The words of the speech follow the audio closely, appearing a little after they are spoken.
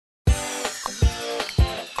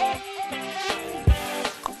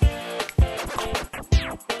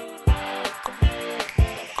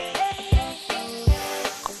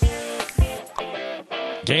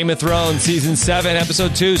Game of Thrones Season 7,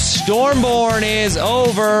 Episode 2, Stormborn is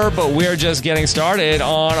over, but we're just getting started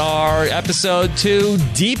on our Episode 2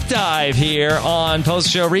 deep dive here on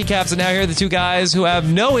post-show recaps. And now here are the two guys who have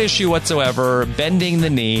no issue whatsoever bending the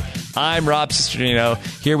knee. I'm Rob Cesternino,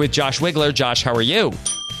 here with Josh Wigler. Josh, how are you?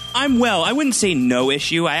 I'm well. I wouldn't say no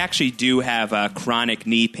issue. I actually do have chronic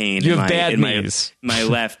knee pain you in, have my, bad in knees. my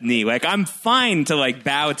left knee. Like, I'm fine to like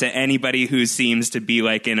bow to anybody who seems to be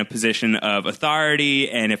like in a position of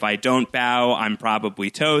authority, and if I don't bow, I'm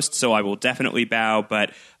probably toast, so I will definitely bow,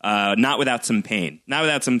 but not without some pain. Not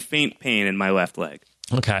without some faint pain in my left leg.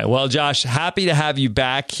 Okay. Well, Josh, happy to have you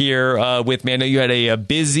back here with me. I know you had a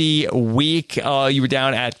busy week. You were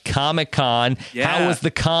down at Comic-Con. Yeah. How was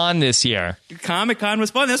the con this year? Comic-Con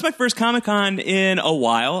was fun. That was my first Comic-Con in a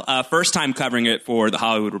while. First time covering it for The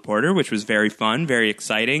Hollywood Reporter, which was very fun, very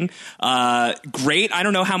exciting. Great. I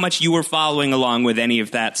don't know how much you were following along with any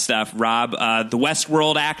of that stuff, Rob. The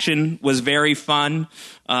Westworld action was very fun.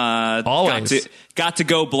 Always. Got to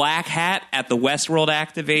go black hat at the Westworld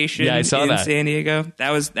activation I saw in that. San Diego. That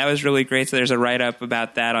was really great. So there's a write-up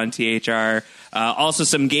about that on THR. Also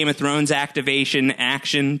some Game of Thrones activation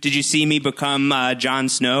action. Did you see me become Jon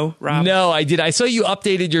Snow, Rob? No, I did. I saw you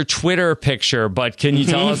updated your Twitter picture, but can you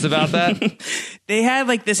tell us about that? They had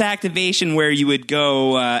like this activation where you would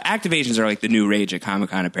go. Activations are like the new rage at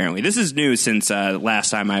Comic-Con, apparently. This is new since last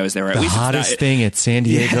time I was there. Or at The least hottest thing at San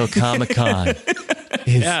Diego Comic-Con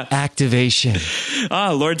is activation.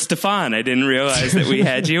 Oh, Lord Stefan, I didn't realize that we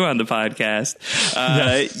had you on the podcast.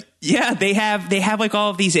 Yes. Yeah, they have like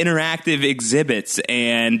all of these interactive exhibits,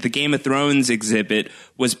 and the Game of Thrones exhibit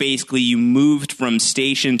was basically you moved from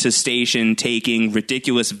station to station taking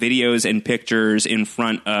ridiculous videos and pictures in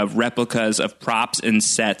front of replicas of props and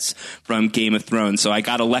sets from Game of Thrones. So I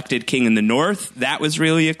got elected King in the North. That was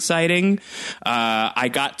really exciting.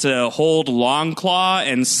 I got to hold Longclaw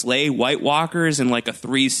and slay White Walkers in like a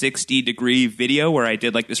 360-degree video where I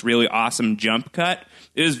did like this really awesome jump cut.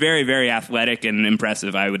 It was very, very athletic and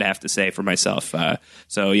impressive, I would have to say, for myself.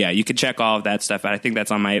 So yeah, you can check all of that stuff out. I think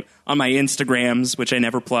that's on my Instagrams, which I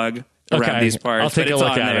never plug around these parts. I'll take a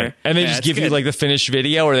look at it. And they just give you like the finished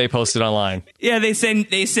video, or they post it online? Yeah, they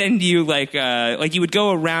send you like you would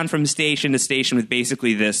go around from station to station with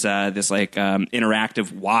basically this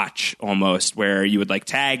interactive watch almost, where you would like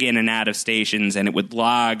tag in and out of stations, and it would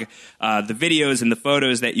log the videos and the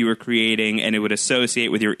photos that you were creating, and it would associate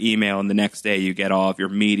with your email, and the next day you get all of your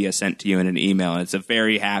media sent to you in an email. And it's a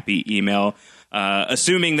very happy email,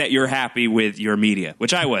 assuming that you're happy with your media,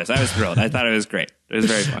 which I was. I was thrilled. I thought it was great. It was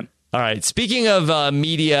very fun. All right. Speaking of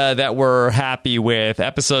media that we're happy with,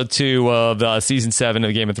 episode 2 of season 7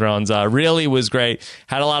 of Game of Thrones really was great.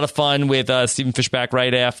 Had a lot of fun with Stephen Fishbach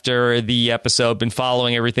right after the episode. Been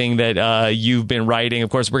following everything that you've been writing.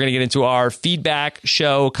 Of course, we're going to get into our feedback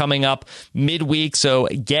show coming up midweek. So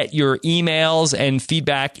get your emails and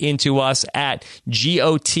feedback into us at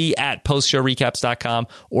got@postshowrecaps.com,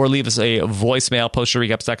 or leave us a voicemail,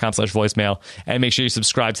 postshowrecaps.com/voicemail. And make sure you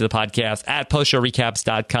subscribe to the podcast at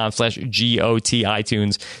postshowrecaps.com/GOT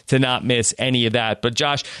iTunes to not miss any of that. But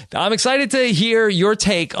Josh, I'm excited to hear your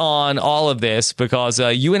take on all of this, because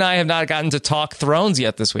you and I have not gotten to talk Thrones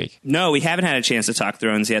yet this week. No, we haven't had a chance to talk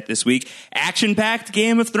Thrones yet this week. Action-packed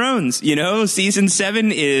Game of Thrones. You know, season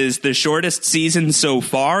 7 is the shortest season so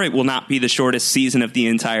far. It will not be the shortest season of the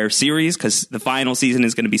entire series, because the final season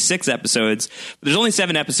is going to be 6 episodes. But there's only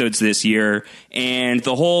 7 episodes this year, and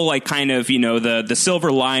the whole like kind of, you know, the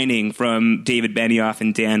silver lining from David Benioff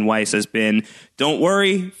and Dan Weiss has been, don't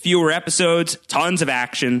worry, fewer episodes, tons of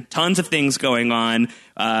action, tons of things going on.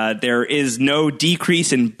 There is no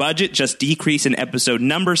decrease in budget, just decrease in episode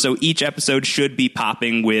number. So each episode should be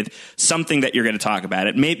popping with something that you're going to talk about.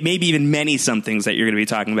 It maybe even many somethings that you're going to be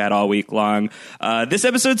talking about all week long. This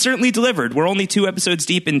episode certainly delivered. We're only 2 episodes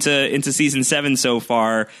deep into season 7 so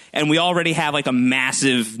far, and we already have like a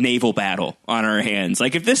massive naval battle on our hands.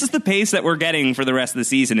 Like, if this is the pace that we're getting for the rest of the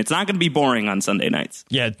season, it's not going to be boring on Sunday nights.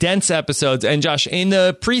 Yeah, dense episodes. And Josh, in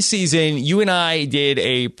the preseason, you and I did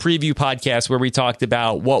a preview podcast where we talked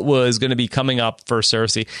about what was going to be coming up for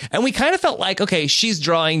Cersei. And we kind of felt like, okay, she's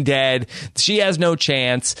drawing dead. She has no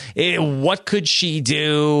chance. What could she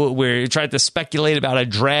do? We tried to speculate about a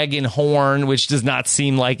dragon horn, which does not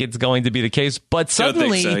seem like it's going to be the case. But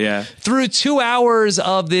suddenly, through 2 hours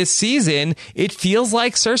of this season, it feels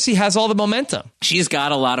like Cersei has all the momentum. She's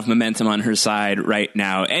got a lot of momentum on her side right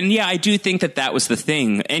now. And yeah, I do think that was the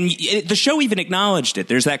thing. And the show even even acknowledged it.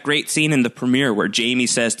 There's that great scene in the premiere where Jaime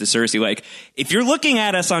says to Cersei, like, if you're looking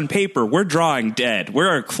at us on paper, we're drawing dead.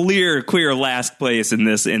 We're a clear last place in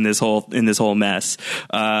this whole mess.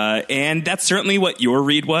 And that's certainly what your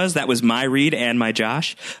read was. That was my read and my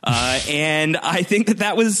Josh. And I think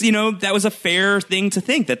that was a fair thing to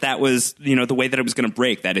think, that was, the way that it was going to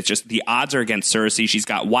break, that it's just the odds are against Cersei. She's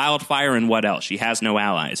got Wildfire and what else? She has no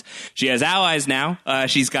allies. She has allies now.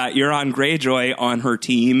 She's got Euron Greyjoy on her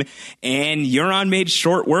team, and Euron made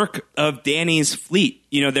short work of Dany's fleet.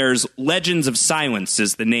 There's Legends of Silence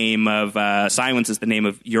is the name of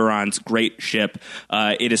Euron's great ship.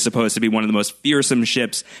 It is supposed to be one of the most fearsome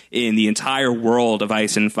ships in the entire world of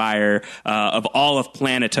Ice and Fire, of all of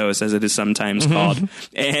Planetos, as it is sometimes called.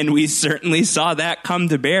 And we certainly saw that come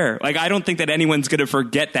to bear. Like, I don't think that anyone's going to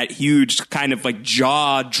forget that huge kind of like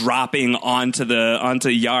jaw dropping onto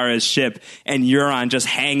Yara's ship, and Euron just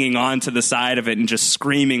hanging onto the side of it and just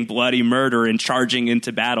screaming bloody murder and charging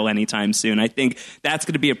into battle anytime soon. I think that's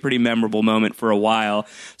going to be a pretty memorable moment for a while.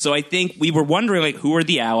 So I think we were wondering, like, who are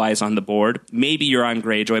the allies on the board? Maybe Euron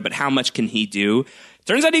Greyjoy, but how much can he do?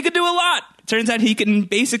 Turns out he could do a lot. Turns out he can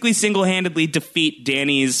basically single-handedly defeat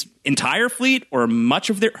Dany's entire fleet, or much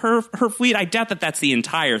of her fleet. I doubt that that's the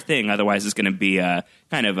entire thing. Otherwise, it's going to be they're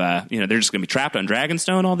just going to be trapped on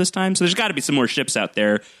Dragonstone all this time. So there's got to be some more ships out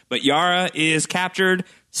there. But Yara is captured.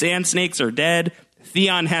 Sand snakes are dead.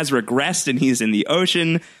 Theon has regressed and he's in the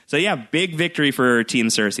ocean. So yeah, big victory for Team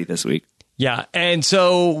Cersei this week. Yeah, and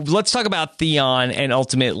so let's talk about Theon and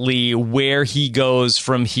ultimately where he goes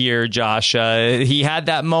from here, Josh. He had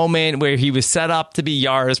that moment where he was set up to be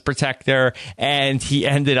Yara's protector, and he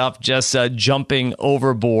ended up just jumping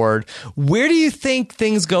overboard. Where do you think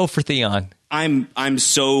things go for Theon? I'm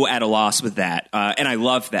so at a loss with that, and I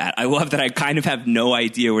love that. I love that I kind of have no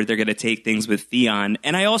idea where they're going to take things with Theon,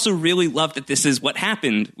 and I also really love that this is what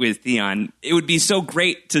happened with Theon. It would be so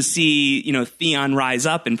great to see, Theon rise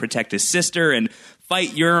up and protect his sister and fight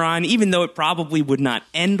Euron, even though it probably would not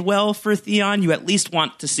end well for Theon. You at least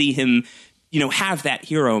want to see him, have that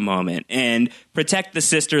hero moment and protect the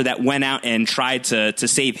sister that went out and tried to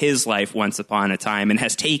save his life once upon a time and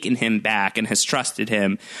has taken him back and has trusted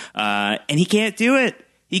him. And he can't do it.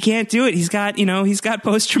 He can't do it. He's got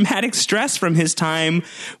post-traumatic stress from his time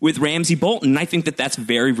with Ramsay Bolton. I think that that's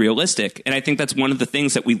very realistic. And I think that's one of the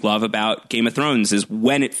things that we love about Game of Thrones is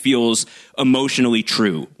when it feels emotionally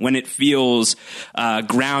true, when it feels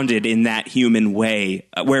grounded in that human way,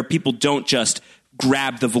 where people don't just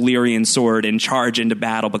grab the Valyrian sword and charge into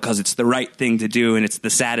battle because it's the right thing to do and it's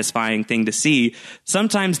the satisfying thing to see.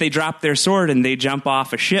 Sometimes they drop their sword and they jump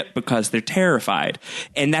off a ship because they're terrified.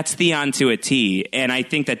 And that's Theon to a T. And I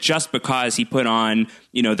think that just because he put on,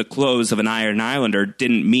 the clothes of an Iron Islander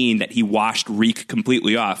didn't mean that he washed reek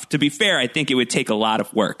completely off. To be fair, I think it would take a lot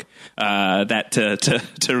of work to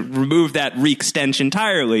remove that reek stench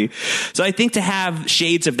entirely. So I think to have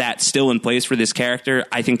shades of that still in place for this character,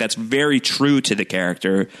 I think that's very true to the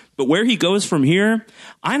character. But where he goes from here,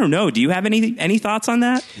 I don't know. Do you have any thoughts on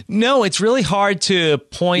that? No, it's really hard to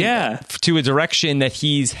point to a direction that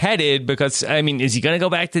he's headed because, is he going to go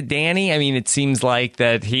back to Dany? It seems like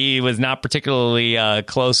that he was not particularly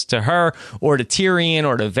close to her or to Tyrion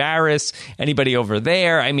or to Varys, anybody over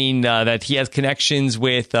there. That he has connections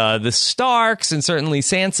with the Starks and certainly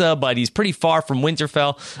Sansa, but he's pretty far from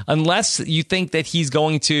Winterfell unless you think that he's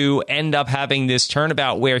going to end up having this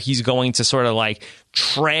turnabout where he's going to sort of like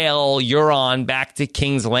trail Euron back to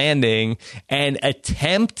King's Landing and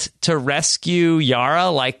attempt to rescue Yara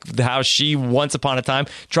like how she once upon a time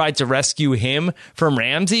tried to rescue him from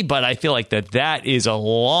Ramsay. But I feel like that is a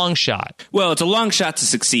long shot. Well, it's a long shot to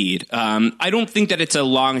succeed. I don't think that it's a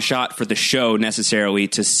long shot for the show necessarily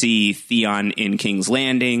to see Theon in King's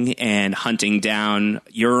Landing and hunting down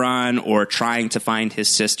Euron or trying to find his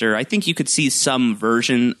sister. I think you could see some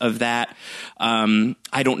version of that.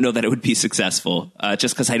 I don't know that it would be successful,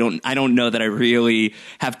 just because I don't know that I really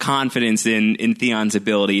have confidence in Theon's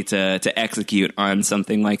ability to execute on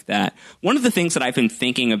something like that. One of the things that I've been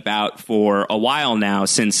thinking about for a while now,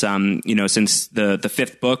 since the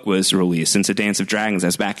fifth book was released, since A Dance of Dragons,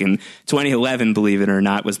 that's back in 2011, believe it or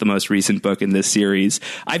not, was the most recent book in this series.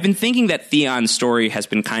 I've been thinking that Theon's story has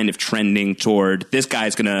been kind of trending toward this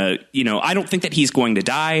guy's gonna, I don't think that he's going to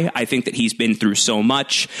die. I think that he's been through so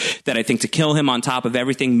much that I think to kill him on top of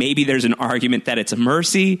everything, maybe there's an argument that it's a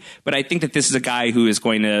mercy, but I think that this is a guy who is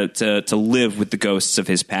going to live with the ghosts of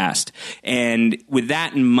his past. And with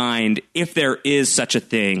that in mind, if there is such a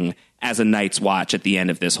thing as a Night's Watch at the end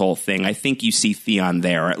of this whole thing. I think you see Theon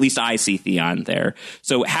there, or at least I see Theon there.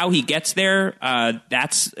 So how he gets there,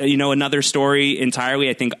 that's, another story entirely.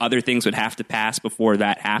 I think other things would have to pass before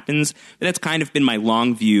that happens. But that's kind of been my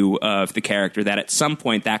long view of the character, that at some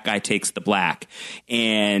point that guy takes the black.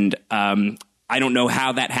 And I don't know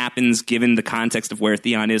how that happens given the context of where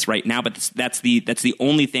Theon is right now, but that's the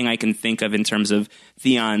only thing I can think of in terms of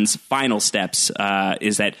Theon's final steps,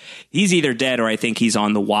 is that he's either dead or I think he's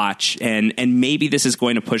on the watch, and maybe this is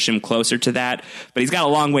going to push him closer to that, but he's got a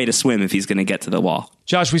long way to swim if he's going to get to the wall.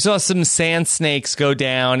 Josh, we saw some sand snakes go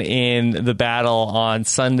down in the battle on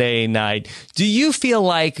Sunday night. Do you feel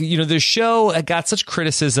like, the show got such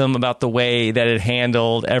criticism about the way that it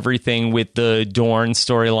handled everything with the Dorne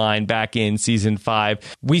storyline back in season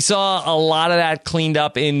 5? We saw a lot of that cleaned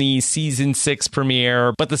up in the season 6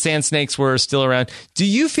 premiere, but the sand snakes were still around. Do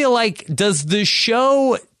you feel like, does the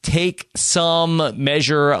show take some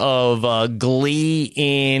measure of glee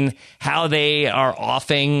in how they are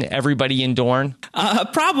offing everybody in Dorne?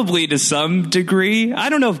 Probably to some degree. I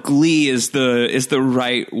don't know if glee is the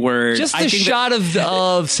right word. Just the shot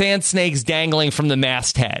of sand snakes dangling from the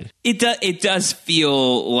masthead. It does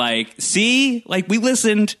feel like, see, like we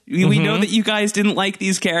listened. We know that you guys didn't like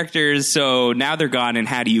these characters, so now they're gone. And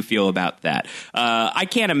how do you feel about that? I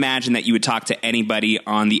can't imagine that you would talk to anybody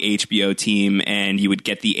on the HBO team and you would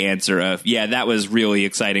get the answer of, yeah, that was really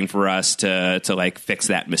exciting for us to like fix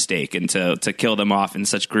that mistake and to kill them off in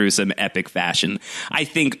such gruesome, epic fashion. I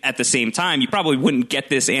think at the same time, you probably wouldn't get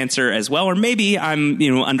this answer as well, or maybe I'm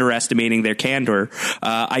underestimating their candor.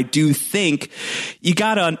 I do think you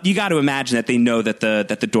gotta imagine that they know that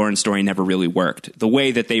the Dorne story never really worked. The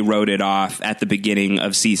way that they wrote it off at the beginning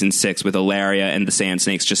of season 6 with Illyria and the Sand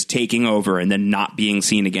Snakes just taking over and then not being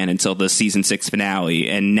seen again until the season 6 finale,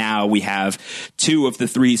 and now we have 2 of the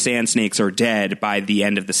 3 Sand Snakes are dead by the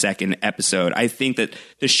end of the 2nd episode. I think that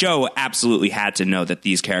the show absolutely had to know that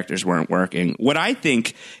these characters weren't working. What I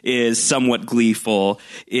think is somewhat gleeful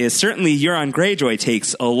is certainly Euron Greyjoy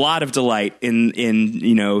takes a lot of delight in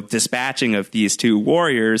dispatching of these 2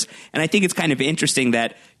 warriors, and I think it's kind of interesting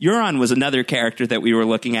that Euron was another character that we were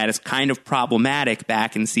looking at as kind of problematic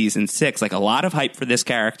back in season 6. Like, a lot of hype for this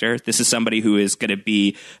character. This is somebody who is going to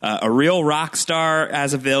be a real rock star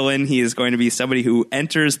as a villain. He is going to be somebody who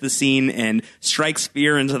enters the scene and strikes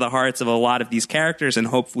fear into the hearts of a lot of these characters, and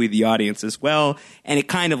hopefully the audience as well. And it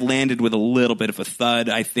kind of landed with a little bit of a thud.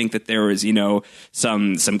 I think that there was,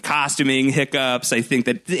 some costuming hiccups. I think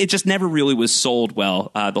that it just never really was sold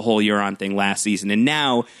well, the whole Euron thing last season. And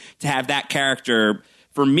now to have that character,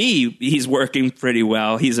 for me, he's working pretty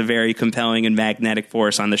well. He's a very compelling and magnetic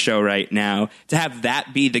force on the show right now. To have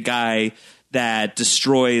that be the guy that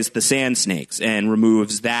destroys the Sand Snakes and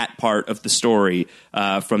removes that part of the story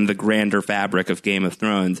from the grander fabric of Game of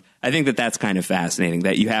Thrones, I think that that's kind of fascinating,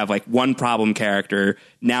 that you have like one problem character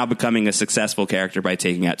now becoming a successful character by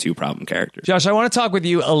taking out 2 problem characters. Josh, I want to talk with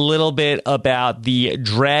you a little bit about the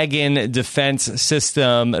dragon defense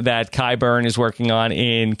system that Qyburn is working on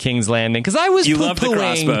in King's Landing, because I was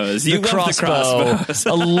poo-pooing the crossbows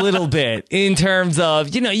a little bit in terms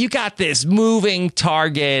of, you got this moving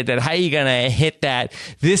target, that how you going to hit that?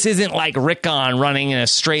 This isn't like Rickon running in a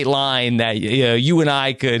straight line that you and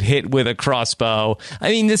I could hit with a crossbow.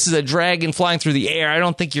 I mean, this is a dragon flying through the air. I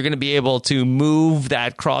don't think you're going to be able to move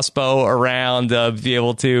that crossbow around, be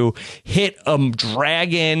able to hit a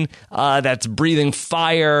dragon that's breathing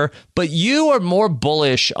fire. But you are more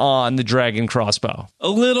bullish on the dragon crossbow. A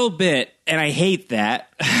little bit. And I hate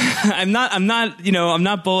that. I'm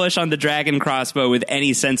not bullish on the dragon crossbow with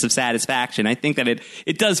any sense of satisfaction. I think that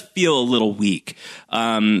it does feel a little weak.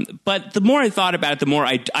 But the more I thought about it, the more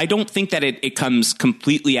I don't think that it comes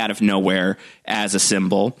completely out of nowhere as a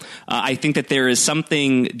symbol. I think that there is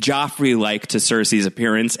something Joffrey-like to Cersei's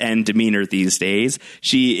appearance and demeanor these days.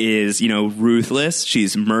 She is, ruthless.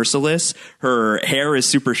 She's merciless. Her hair is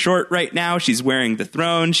super short right now. She's wearing the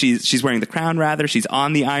throne. She's wearing the crown, rather. She's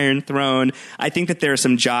on the Iron Throne. I think that there are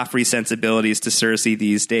some Joffrey sensibilities to Cersei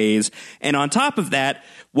these days. And on top of that,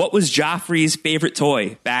 what was Joffrey's favorite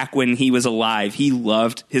toy back when he was alive? He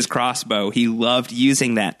loved his crossbow. He loved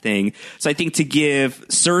using that thing. So I think to give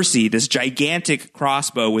Cersei this gigantic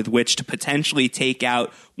crossbow with which to potentially take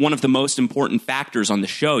out one of the most important factors on the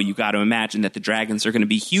show, you got to imagine that the dragons are going to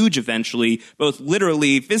be huge eventually, both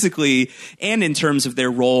literally, physically, and in terms of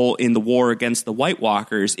their role in the war against the White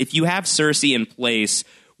Walkers. If you have Cersei in place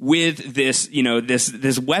with this,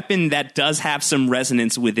 this weapon that does have some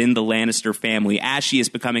resonance within the Lannister family as she is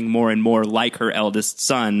becoming more and more like her eldest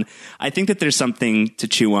son, I think that there's something to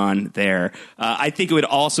chew on there. I think it would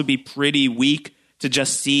also be pretty weak to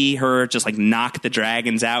just see her just like knock the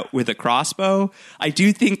dragons out with a crossbow. I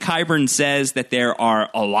do think Qyburn says that there are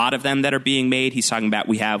a lot of them that are being made. He's talking about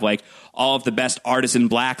we have like all of the best artisan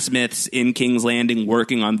blacksmiths in King's Landing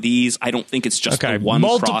working on these. I don't think it's just the one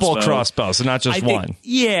multiple crossbows, so not just one.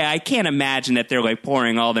 Yeah, I can't imagine that they're like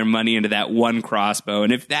pouring all their money into that one crossbow.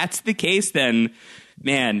 And if that's the case, then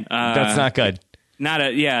man, that's not good. Not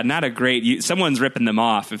a great. Someone's ripping them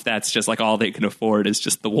off if that's just like all they can afford is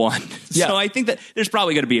just the one. Yeah. So I think that there's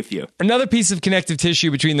probably going to be a few. Another piece of connective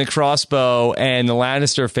tissue between the crossbow and the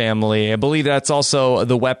Lannister family. I believe that's also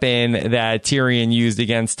the weapon that Tyrion used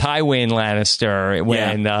against Tywin Lannister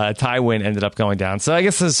when Tywin ended up going down. So I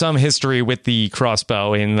guess there's some history with the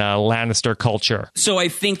crossbow in Lannister culture. So I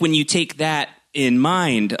think when you take that in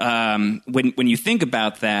mind, when you think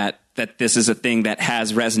about that this is a thing that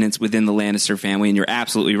has resonance within the Lannister family, and you're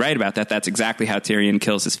absolutely right about that. That's exactly how Tyrion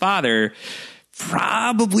kills his father,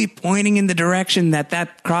 probably pointing in the direction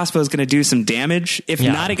that crossbow is going to do some damage, if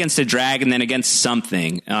not against a dragon, then against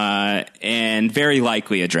something, and very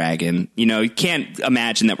likely a dragon. You know, you can't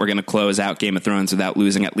imagine that we're going to close out Game of Thrones without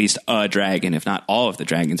losing at least a dragon, if not all of the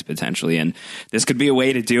dragons potentially, and this could be a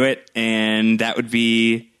way to do it, and that would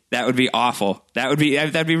be awful. That'd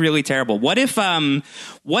be really terrible. What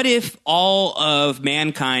if all of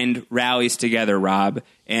mankind rallies together, Rob,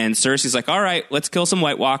 and Cersei's like, all right, let's kill some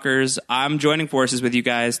White Walkers. I'm joining forces with you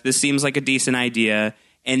guys. This seems like a decent idea.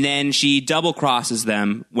 And then she double crosses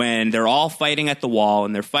them when they're all fighting at the wall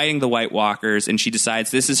and they're fighting the White Walkers. And she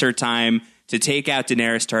decides this is her time to take out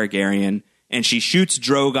Daenerys Targaryen. And she shoots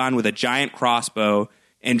Drogon with a giant crossbow.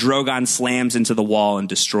 And Drogon slams into the wall and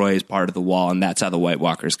destroys part of the wall, and that's how the White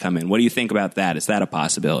Walkers come in. What do you think about that? Is that a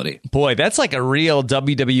possibility? Boy, that's like a real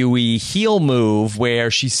WWE heel move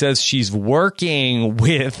where she says she's working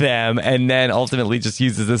with them and then ultimately just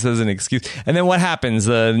uses this as an excuse. And then what happens?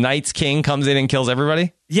 The Night's King comes in and kills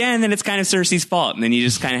everybody? Yeah, and then it's kind of Cersei's fault, and then you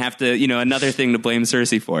just kind of have to, another thing to blame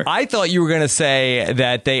Cersei for. I thought you were going to say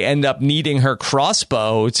that they end up needing her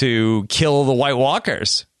crossbow to kill the White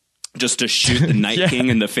Walkers. Just to shoot the Night King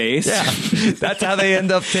in the face. Yeah, that's how they end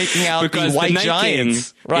up taking out the White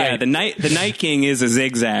Giants. Right. Yeah, the Night King is a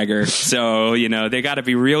zigzagger, so they got to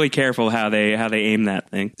be really careful how they aim that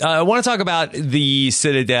thing. I want to talk about the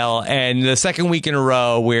Citadel and the second week in a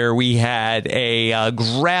row where we had a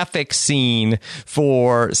graphic scene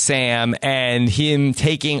for Sam and him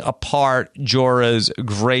taking apart Jorah's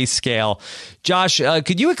grayscale. Josh,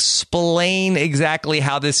 could you explain exactly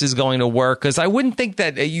how this is going to work? Because I wouldn't think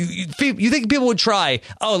that you think people would try,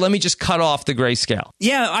 let me just cut off the grayscale.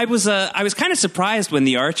 Yeah, I was kind of surprised when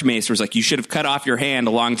the Archmaester was like, you should have cut off your hand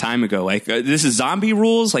a long time ago. Like, this is zombie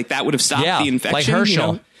rules. Like, that would have stopped the infection. Like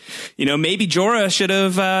Herschel. Maybe Jorah should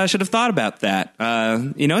have thought about that.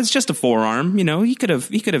 It's just a forearm. He could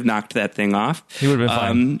have knocked that thing off. He would have been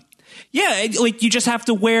fine. Yeah, like you just have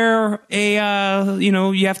to wear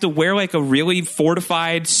like a really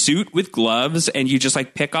fortified suit with gloves, and you just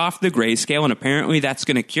like pick off the grayscale, and apparently that's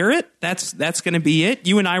going to cure it. That's going to be it.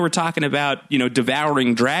 You and I were talking about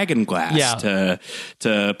devouring dragon glass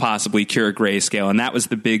to possibly cure grayscale, and that was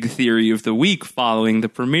the big theory of the week following the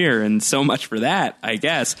premiere. And so much for that, I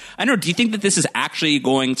guess. I don't know. Do you think that this is actually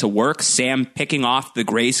going to work? Sam picking off the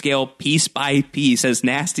grayscale piece by piece, as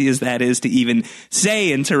nasty as that is to even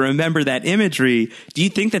say and to remember that imagery. Do you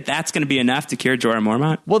think that that's going to be enough to cure Jorah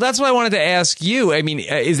Mormont? Well, that's what I wanted to ask you. I mean,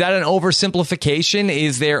 is that an oversimplification?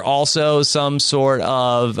 Is there also some sort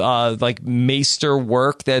of like maester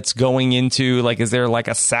work that's going into, like, is there like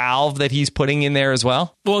a salve that he's putting in there as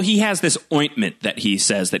well? Well, he has this ointment that he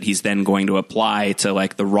says that he's then going to apply to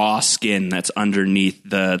like the raw skin that's underneath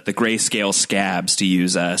the grayscale scabs, to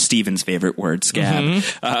use Steven's favorite word, scab.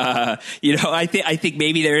 Mm-hmm. I think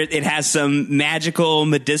maybe it has some magical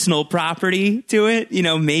medicinal property to it.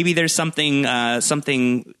 Maybe there's something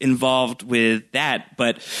involved with that,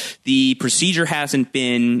 but the procedure hasn't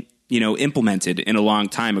been implemented in a long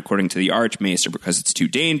time, according to the Archmaester, because it's too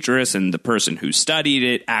dangerous, and the person who studied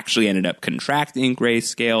it actually ended up contracting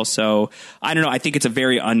grayscale. So I don't know. I think it's a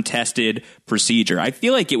very untested procedure. I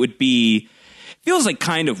feel like feels like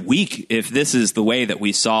kind of weak if this is the way that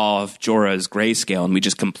we solve Jorah's grayscale and we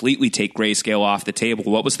just completely take grayscale off the table.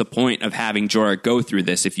 What was the point of having Jorah go through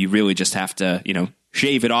this if you really just have to,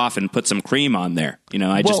 shave it off and put some cream on there?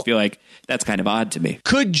 I just feel like that's kind of odd to me.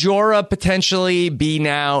 Could Jorah potentially be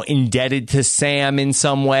now indebted to Sam in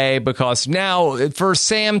some way? Because now for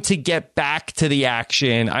Sam to get back to the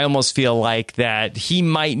action, I almost feel like that he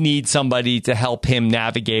might need somebody to help him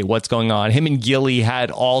navigate what's going on. Him and Gilly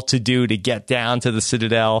had all to do to get down to the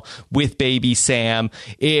Citadel with baby Sam.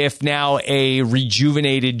 If now a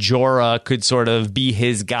rejuvenated Jorah could sort of be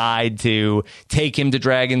his guide to take him to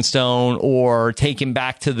Dragonstone or take him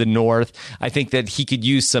back to the north, I think that he could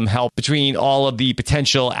use some help between all of the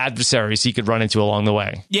potential adversaries he could run into along the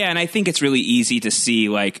way. Yeah, and I think it's really easy to see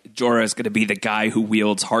like Jorah is going to be the guy who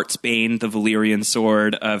wields Heartsbane, the Valyrian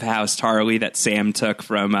sword of House Tarly that Sam took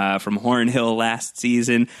from Hornhill last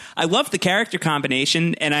season. I love the character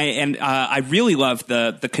combination, and I really love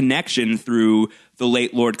the connection through the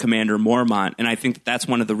late Lord Commander Mormont, and I think that that's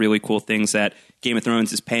one of the really cool things that Game of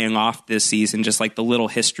Thrones is paying off this season, just like the little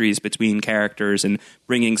histories between characters and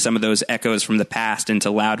bringing some of those echoes from the past into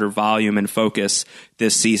louder volume and focus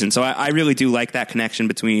this season. So I really do like that connection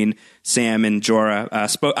between Sam and Jorah.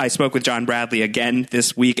 I spoke with John Bradley again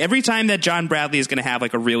this week. Every time that John Bradley is going to have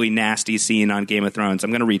like a really nasty scene on Game of Thrones, I'm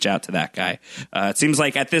going to reach out to that guy. It seems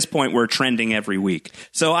like at this point we're trending every week.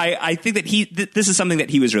 So I think that this is something that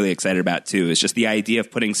he was really excited about too. It's just the idea of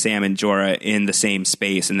putting Sam and Jorah in the same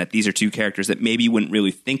space, and that these are two characters that maybe you wouldn't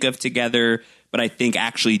really think of together, but I think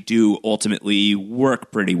actually do ultimately work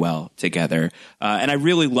pretty well together. And I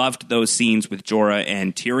really loved those scenes with Jorah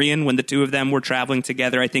and Tyrion when the two of them were traveling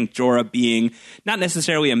together. I think Jorah being not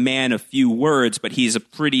necessarily a man of few words, but he's a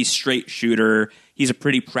pretty straight shooter. He's a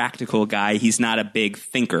pretty practical guy. He's not a big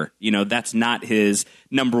thinker. That's not his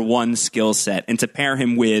number one skill set. And to pair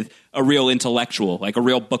him with a real intellectual, like a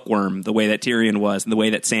real bookworm, the way that Tyrion was and the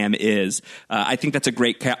way that Sam is, I think that's a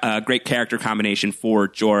great character combination for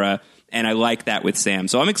Jorah. And I like that with Sam.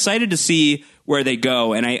 So I'm excited to see where they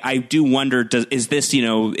go. And I do wonder, is this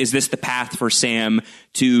the path for Sam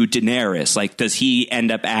to Daenerys? Like, does he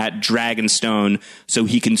end up at Dragonstone so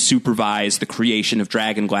he can supervise the creation of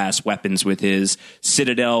dragonglass weapons with his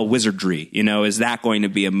Citadel wizardry? Is that going to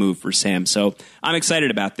be a move for Sam? So I'm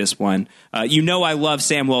excited about this one. I love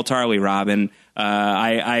Samwell Tarly, Robin.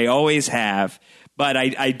 I always have. But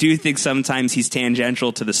I do think sometimes he's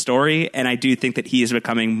tangential to the story, and I do think that he is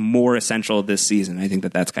becoming more essential this season. I think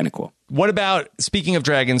that that's kind of cool. What about, speaking of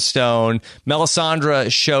Dragonstone,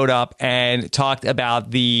 Melisandre showed up and talked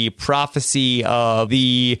about the prophecy of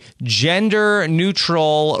the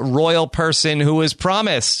gender-neutral royal person who was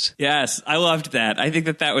promised. Yes, I loved that. I think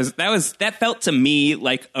that felt to me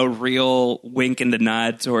like a real wink and a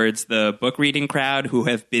nod towards the book reading crowd who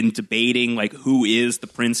have been debating like who is the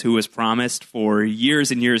prince who was promised for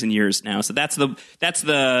years and years and years now. So that's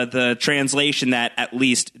the translation that at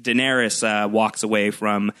least Daenerys walks away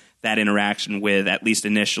from that interaction with, at least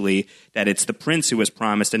initially, that it's the prince who was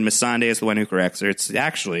promised, and Missandei is the one who corrects her. It's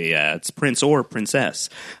actually it's prince or princess,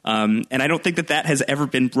 and I don't think that has ever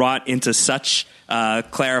been brought into such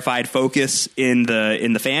clarified focus in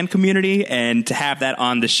the fan community, and to have that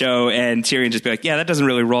on the show and Tyrion just be like, yeah, that doesn't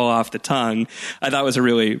really roll off the tongue. I thought was a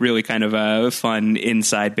really, really kind of a fun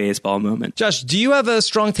inside baseball moment. Josh, do you have a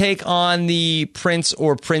strong take on the prince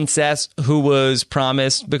or princess who was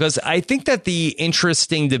promised? Because I think that the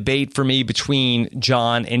interesting debate for me between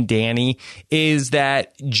Jon and Dany is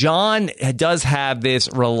that Jon does have this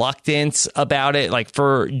reluctance about it. Like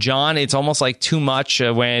for Jon, it's almost like too much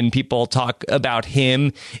when people talk about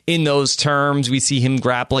him in those terms. We see him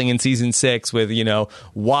grappling in season 6 with,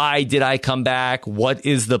 why did I come back? What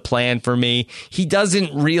is the plan for me? He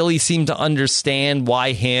doesn't really seem to understand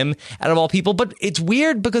why him out of all people. But it's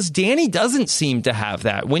weird because Dany doesn't seem to have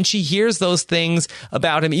that. When she hears those things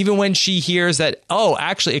about him, even when she hears that, oh,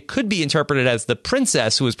 actually, it could be interpreted as the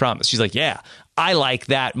princess who was promised, she's like, yeah, I like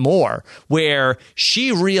that more, where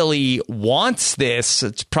she really wants this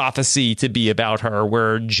prophecy to be about her,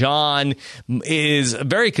 where Jon is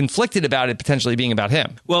very conflicted about it potentially being about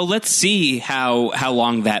him. Well, let's see how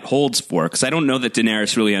long that holds for, because I don't know that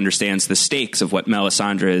Daenerys really understands the stakes of what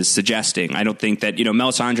Melisandre is suggesting. I don't think that,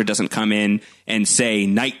 Melisandre doesn't come in and say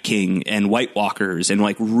Night King and White Walkers and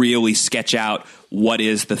like really sketch out what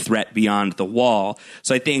is the threat beyond the wall.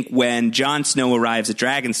 So I think when Jon Snow arrives at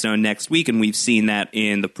Dragonstone next week, and we've seen that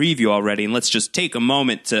in the preview already, and let's just take a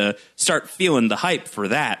moment to start feeling the hype for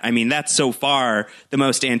that. I mean, that's so far the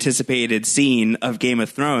most anticipated scene of Game of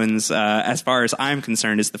Thrones, as far as I'm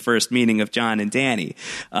concerned, is the first meeting of Jon and Dany.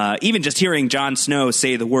 Even just hearing Jon Snow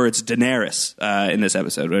say the words Daenerys in this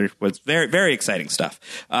episode was very, very exciting stuff.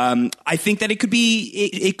 I think that it could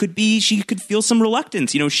be she could feel some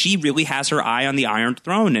reluctance. She really has her eye on the Iron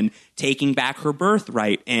Throne and taking back her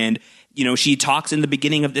birthright, and she talks in the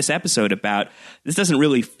beginning of this episode about this doesn't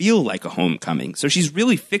really feel like a homecoming. So she's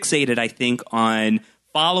really fixated, I think, on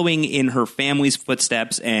following in her family's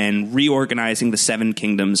footsteps and reorganizing the Seven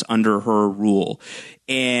Kingdoms under her rule.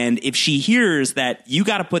 And if she hears that you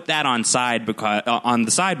got to put that on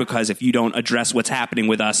the side because if you don't address what's happening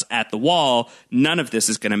with us at the wall, none of this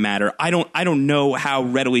is going to matter. I don't know how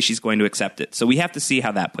readily she's going to accept it. So we have to see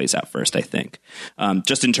how that plays out first, I think,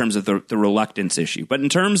 just in terms of the reluctance issue. But in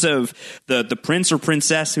terms of the prince or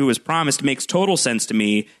princess who was promised, it makes total sense to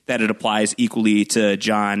me that it applies equally to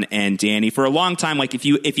Jon and Dany. For a long time, like if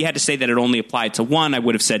you had to say that it only applied to one, I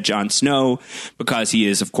would have said Jon Snow, because he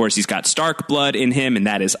is, of course, he's got Stark blood in him, and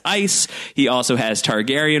that is ice. He also has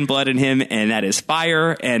Targaryen blood in him, and that is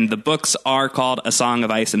fire. And the books are called A Song of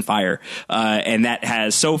Ice and Fire. And that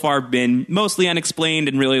has so far been mostly unexplained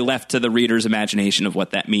and really left to the reader's imagination of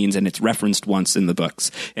what that means. And it's referenced once in the books,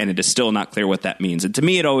 and it is still not clear what that means. And to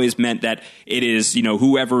me, it always meant that it is,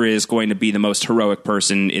 whoever is going to be the most heroic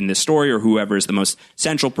person in this story, or whoever is the most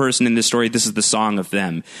central person in this story, this is the song of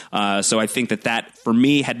them. So I think that for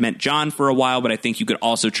me had meant Jon for a while, but I think you could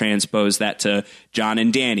also transpose that to Jon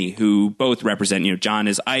and Dany, who both represent, Jon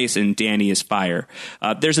is ice and Dany is fire.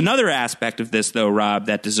 There's another aspect of this, though, Rob,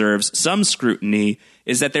 that deserves some scrutiny,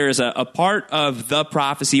 is that there is a part of the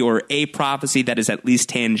prophecy, or a prophecy that is at least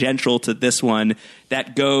tangential to this one,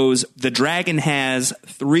 that goes, the dragon has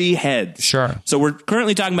 3 heads. Sure. So we're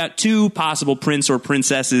currently talking about 2 possible prince or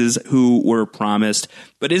princesses who were promised.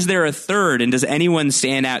 But is there a third? And does anyone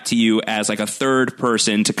stand out to you as like a third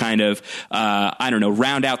person to kind of,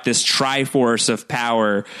 round out this triforce of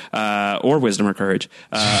power or wisdom or courage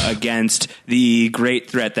against the great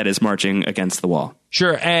threat that is marching against the wall?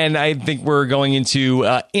 Sure, and I think we're going into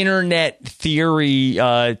internet theory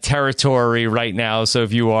territory right now, so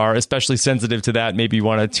if you are especially sensitive to that, maybe you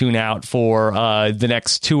want to tune out for the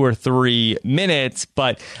next 2 or 3 minutes,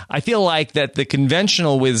 but I feel like that the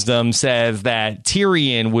conventional wisdom says that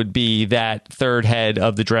Tyrion would be that third head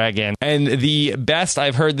of the dragon, and the best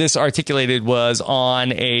I've heard this articulated was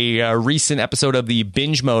on a recent episode of the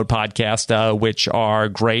Binge Mode podcast, which are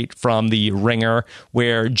great, from The Ringer,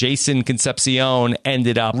 where Jason Concepcion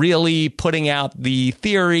ended up really putting out the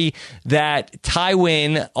theory that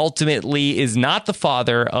Tywin ultimately is not the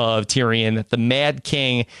father of Tyrion, that the Mad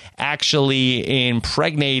King actually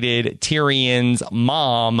impregnated Tyrion's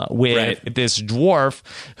mom with this dwarf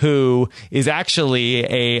who is actually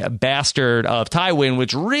a bastard of Tywin,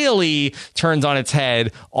 which really turns on its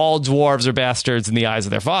head. All dwarves are bastards in the eyes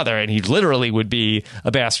of their father, and he literally would be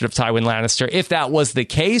a bastard of Tywin Lannister if that was the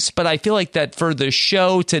case. But I feel like that for the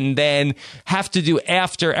show to then have to do,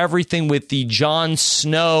 after everything with the Jon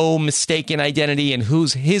Snow mistaken identity and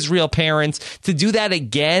who's his real parents, to do that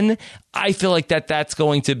again, I feel like that's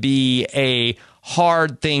going to be a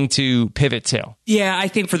hard thing to pivot to. Yeah, I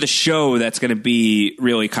think for the show, that's going to be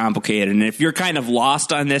really complicated. And if you're kind of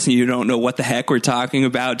lost on this and you don't know what the heck we're talking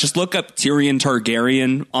about, just look up Tyrion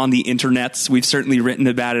Targaryen on the internets. We've certainly written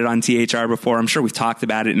about it on THR before. I'm sure we've talked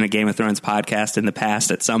about it in a Game of Thrones podcast in the past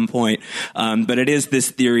at some point. But it is this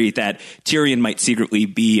theory that Tyrion might secretly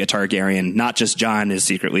be a Targaryen, not just Jon is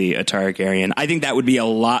secretly a Targaryen. I think that would be a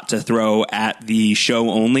lot to throw at the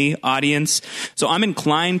show-only audience. So I'm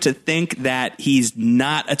inclined to think that he's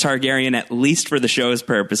not a Targaryen, at least for the show's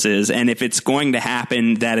purposes. And if it's going to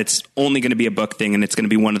happen, that it's only going to be a book thing, and it's going to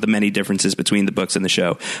be one of the many differences between the books and the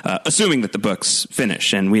show, assuming that the books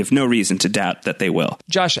finish. And we have no reason to doubt that they will.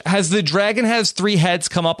 Josh, has the dragon has 3 heads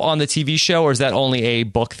come up on the TV show, or is that only a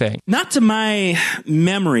book thing? Not to my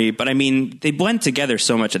memory, but I mean, they blend together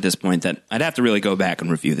so much at this point that I'd have to really go back and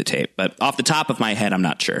review the tape. But off the top of my head, I'm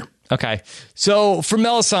not sure. Okay. So for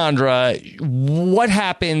Melisandre, what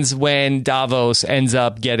happens when Davos ends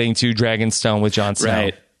up getting to Dragonstone with Jon Snow?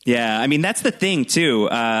 Right. Yeah, I mean, that's the thing, too.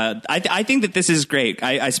 I think that this is great.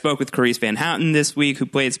 I spoke with Carice Van Houten this week, who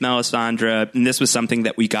plays Melisandre, and this was something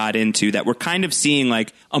that we got into, that we're kind of seeing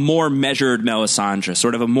like a more measured Melisandre,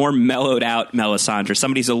 sort of a more mellowed out Melisandre.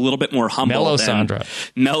 Somebody's a little bit more humble.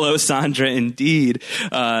 Melisandre, indeed.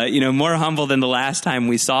 More humble than the last time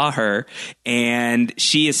we saw her. And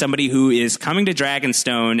she is somebody who is coming to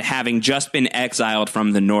Dragonstone, having just been exiled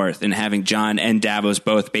from the North, and having Jon and Davos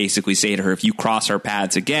both basically say to her, if you cross our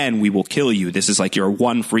paths again, again, we will kill you. This is like your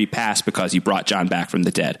one free pass because you brought Jon back from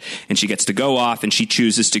the dead. And she gets to go off, and she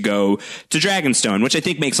chooses to go to Dragonstone, which I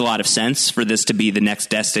think makes a lot of sense for this to be the next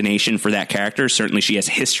destination for that character. Certainly she has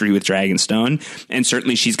history with Dragonstone, and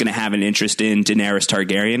certainly she's going to have an interest in Daenerys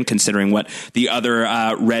Targaryen, considering what the other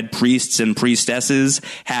red priests and priestesses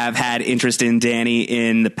have had interest in Dany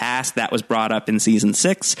in the past. That was brought up in season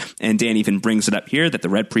 6, and Dany even brings it up here that the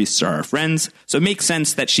red priests are our friends. So it makes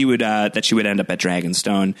sense that she would end up at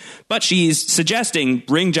Dragonstone. But she's suggesting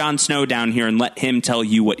bring Jon Snow down here and let him tell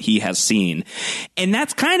you what he has seen. And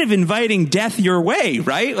that's kind of inviting death your way,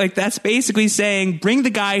 right? Like, that's basically saying bring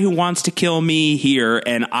the guy who wants to kill me here,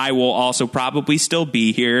 and I will also probably still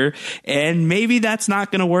be here. And maybe that's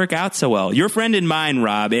not going to work out so well. Your friend and mine,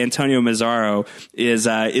 Rob, Antonio Mazzaro,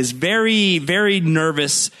 is very, very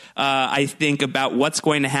nervous, I think, about what's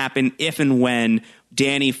going to happen if and when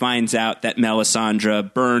Dany finds out that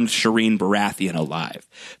Melisandre burned Shireen Baratheon alive.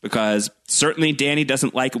 Because certainly Dany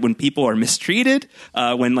doesn't like it when people are mistreated,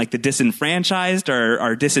 when like the disenfranchised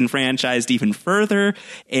are disenfranchised even further,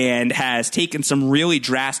 and has taken some really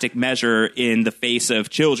drastic measure in the face of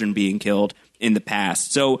children being killed in the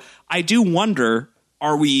past. So I do wonder,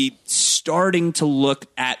 are we starting to look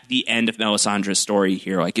at the end of Melisandre's story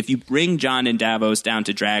here? Like, if you bring Jon and Davos down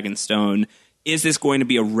to Dragonstone, is this going to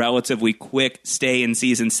be a relatively quick stay in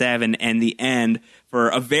season 7 and the end for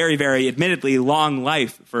a very, very admittedly long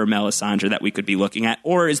life for Melisandre that we could be looking at?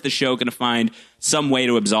 Or is the show going to find some way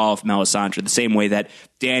to absolve Melisandre the same way that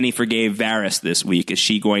Dany forgave Varys this week? Is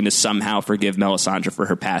she going to somehow forgive Melisandre for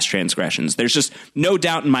her past transgressions? There's just no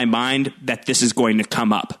doubt in my mind that this is going to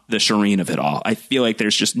come up, the Shireen of it all. I feel like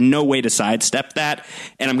there's just no way to sidestep that,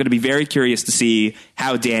 and I'm going to be very curious to see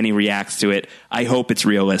how Dany reacts to it. I hope it's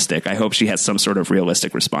realistic. I hope she has some sort of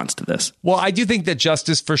realistic response to this. Well, I do think that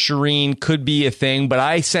justice for Shireen could be a thing, but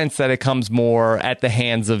I sense that it comes more at the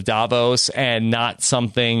hands of Davos and not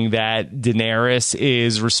something that Daenerys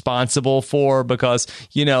is responsible for, because,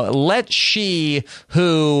 you know, let she,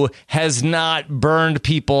 who has not burned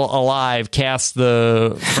people alive, cast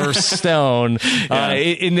the first stone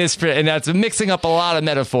in this, and that's mixing up a lot of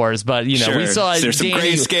metaphors, but, you know, sure. We saw there's some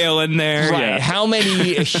grayscale in there. Right. Yeah. How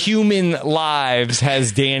many human lives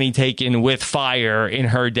has Dany taken with fire in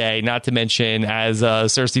her day? Not to mention, as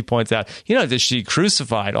Cersei points out, you know, that she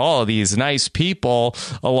crucified all of these nice people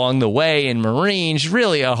along the way in Meereen. She's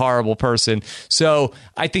really a horrible person. So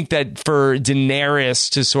I think that for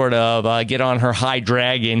Daenerys to sort of get on her high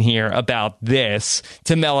dragon here about this,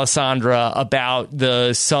 to Melisandre about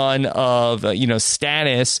the son of,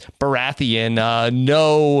 Stannis Baratheon,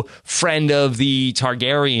 no friend of the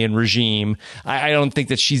Targaryen regime, I don't think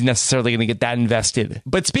that she's necessarily going to get that invested.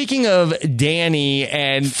 But speaking of Dany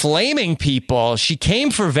and flaming people, she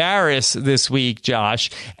came for Varys this week,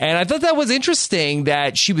 Josh, and I thought that was interesting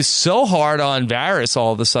that she was so hard on Varys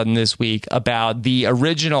all of a sudden this week about the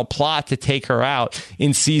original plot to take her out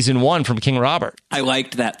in season 1 from King Robert. I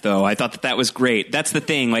liked that, though. I thought that was great. That's the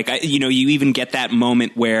thing. Like, you even get that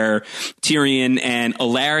moment where Tyrion and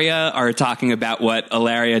Ellaria are talking about what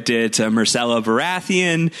Ellaria did to Myrcella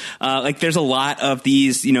Baratheon. There's a lot of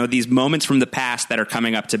these, these moments from the past that are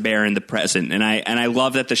coming up to bear in the present. And I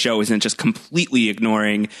love that the show isn't just completely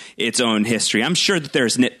ignoring its own history. I'm sure that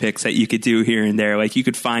there's nitpicks that you could do here and there. Like, you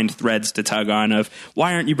could find threads to tug on of,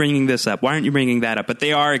 why aren't you bringing this up? Why aren't you bringing that up? But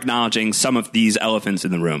they are acknowledging some of these elephants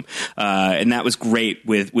in the room. And that was great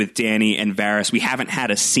with Dany and Varys. We haven't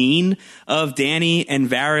had a scene of Dany and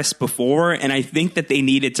Varys before, and I think that they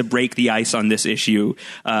needed to break the ice on this issue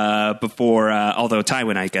before, although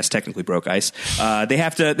Tywin, I guess, technically broke ice. They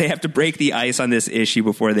have to break the ice on this issue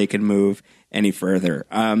before they can move any further.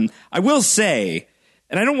 I will say,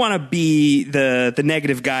 and I don't want to be the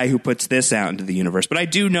negative guy who puts this out into the universe, but I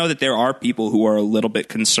do know that there are people who are a little bit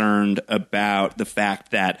concerned about the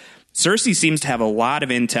fact that Cersei seems to have a lot of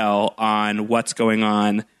intel on what's going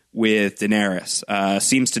on with Daenerys.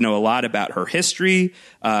 Seems to know a lot about her history.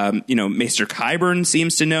 Maester Qyburn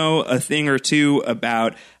seems to know a thing or two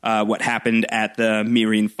about what happened at the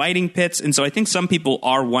Meereen fighting pits. And so I think some people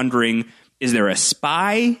are wondering, is there a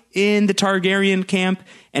spy in the Targaryen camp?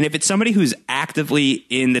 And if it's somebody who's actively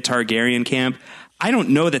in the Targaryen camp, I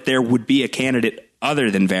don't know that there would be a candidate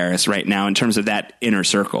other than Varys right now in terms of that inner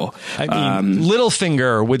circle. I mean,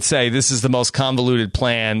 Littlefinger would say this is the most convoluted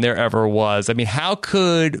plan there ever was. I mean, how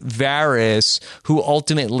could Varys, who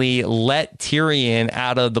ultimately let Tyrion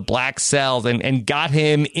out of the Black Cells and got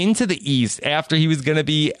him into the East after he was going to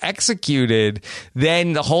be executed,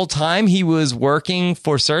 then the whole time he was working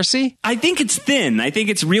for Cersei? I think it's thin. I think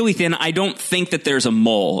it's really thin. I don't think that there's a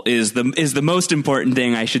mole is the most important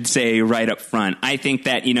thing I should say right up front. I think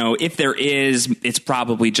that, if there is, it's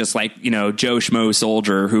probably just like, Joe Schmo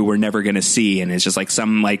soldier who we're never going to see. And it's just like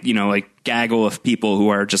some gaggle of people who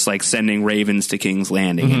are just like sending ravens to King's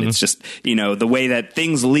Landing. And it's just, the way that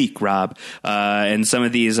things leak, Rob. And some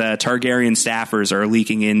of these Targaryen staffers are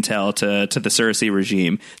leaking intel to the Cersei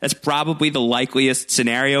regime. That's probably the likeliest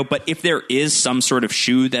scenario. But if there is some sort of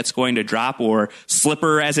shoe that's going to drop, or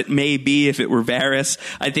slipper as it may be if it were Varys,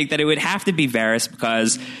 I think that it would have to be Varys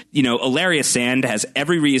because, Elaria Sand has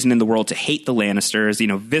every reason in the world to hate the Lannisters,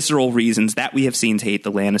 visceral reasons that we have seen to hate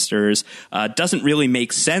the Lannisters. Doesn't really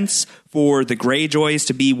make sense for the Greyjoys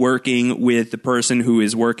to be working with the person who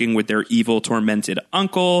is working with their evil, tormented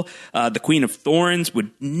uncle. The Queen of Thorns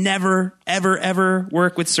would never, ever, ever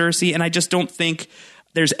work with Cersei. And I just don't think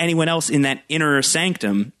there's anyone else in that inner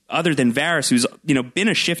sanctum other than Varys, who's, been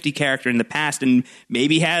a shifty character in the past and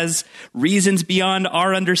maybe has reasons beyond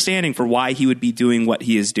our understanding for why he would be doing what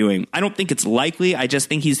he is doing. I don't think it's likely. I just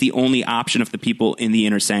think he's the only option of the people in the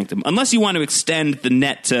inner sanctum. Unless you want to extend the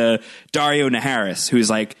net to Daario Naharis, who's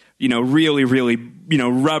like, really, really,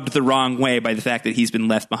 rubbed the wrong way by the fact that he's been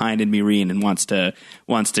left behind in Meereen and wants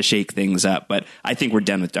to shake things up. But I think we're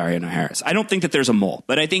done with Daario Naharis. I don't think that there's a mole,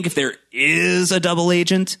 but I think if there is a double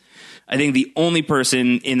agent, I think the only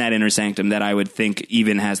person in that inner sanctum that I would think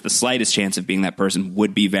even has the slightest chance of being that person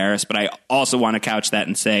would be Varys. But I also want to couch that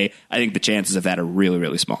and say I think the chances of that are really,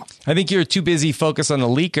 really small. I think you're too busy focused on the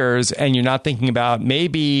leakers and you're not thinking about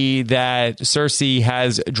maybe that Cersei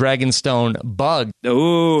has Dragonstone bugged.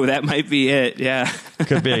 Oh, that might be it. Yeah.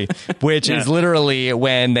 Could be. Which is literally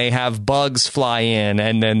when they have bugs fly in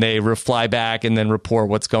and then they fly back and then report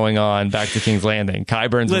what's going on back to King's Landing.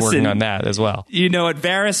 Qyburn's working on that as well. You know what?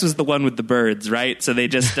 Varys was the one with the birds, right? So they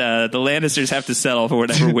just, the Lannisters have to settle for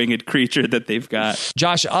whatever winged creature that they've got.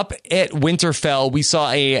 Josh, up at Winterfell, we saw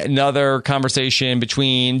another conversation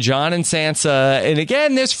between Jon and Sansa. And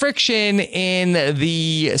again, there's friction in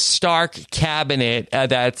the Stark cabinet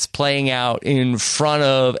that's playing out in front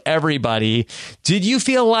of everybody. Did you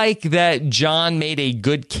feel like that Jon made a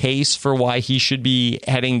good case for why he should be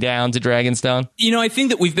heading down to Dragonstone? I think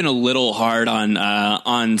that we've been a little hard on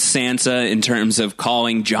Sansa in terms of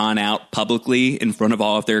calling Jon out publicly in front of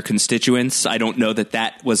all of their constituents. I don't know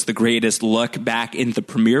that was the greatest look back in the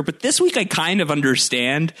premiere, but this week I kind of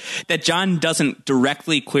understand that Jon doesn't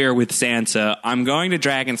directly clear with Sansa, I'm going to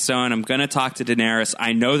Dragonstone, I'm going to talk to Daenerys,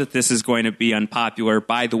 I know that this is going to be unpopular,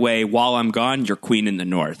 by the way, while I'm gone, you're queen in the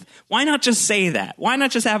north. Why not just say that? Why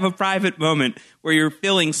not just have a private moment where you're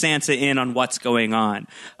filling Sansa in on what's going on?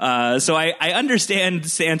 So I understand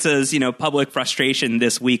Sansa's, public frustration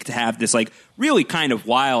this week to have this really kind of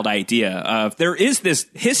wild idea of there is this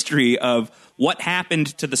history of what happened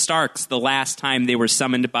to the Starks the last time they were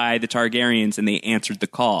summoned by the Targaryens and they answered the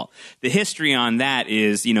call. The history on that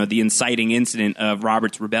is, the inciting incident of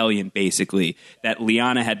Robert's Rebellion, basically, that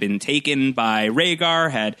Lyanna had been taken by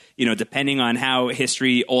Rhaegar, had, depending on how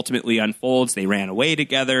history ultimately unfolds, they ran away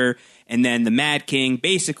together. And then the Mad King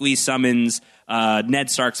basically summons Ned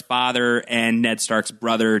Stark's father and Ned Stark's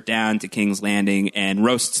brother down to King's Landing and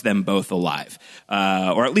roasts them both alive,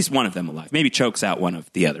 or at least one of them alive. Maybe chokes out one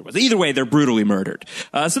of the other ones. Either way, they're brutally murdered.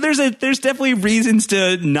 So there's definitely reasons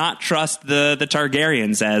to not trust the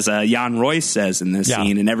Targaryens, as Jan Royce says in this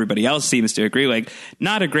scene, and everybody else seems to agree.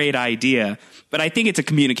 Not a great idea. But I think it's a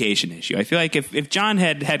communication issue. I feel like if Jon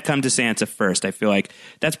had come to Sansa first, I feel like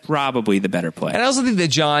that's probably the better play. And I also think that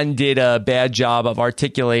Jon did a bad job of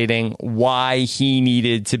articulating why he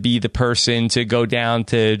needed to be the person to go down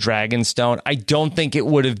to Dragonstone. I don't think it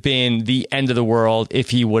would have been the end of the world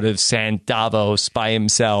if he would have sent Davos by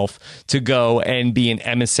himself to go and be an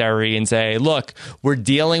emissary and say, look, we're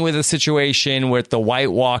dealing with a situation with the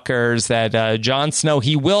White Walkers that Jon Snow,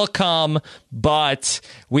 he will come, but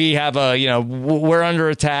we have we're under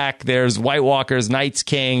attack. There's White Walkers, Night's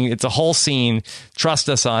King. It's a whole scene. Trust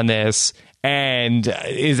us on this. And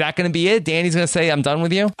is that going to be it? Danny's going to say, I'm done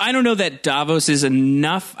with you? I don't know that Davos is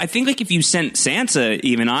enough. I think if you sent Sansa,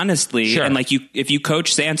 even honestly, sure. And if you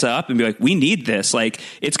coach Sansa up and be like, we need this,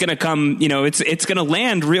 it's going to come, it's going to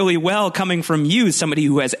land really well coming from you, somebody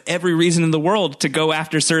who has every reason in the world to go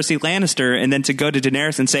after Cersei Lannister and then to go to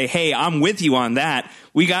Daenerys and say, hey, I'm with you on that.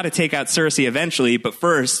 We got to take out Cersei eventually, but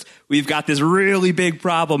first we've got this really big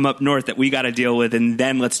problem up north that we got to deal with, and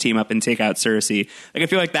then let's team up and take out Cersei. I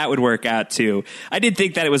feel like that would work out too. I did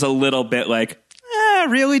think that it was a little bit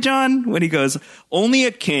really, John? When he goes, only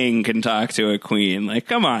a king can talk to a queen. Like,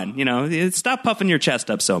 come on, stop puffing your chest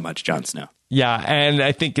up so much, Jon Snow. Yeah, and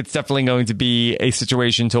I think it's definitely going to be a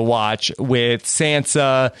situation to watch with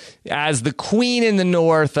Sansa as the queen in the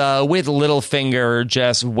north, with Littlefinger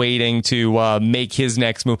just waiting to make his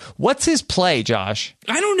next move. What's his play, Josh?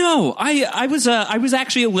 I don't know. I was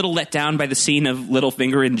actually a little let down by the scene of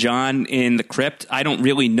Littlefinger and Jon in the crypt. I don't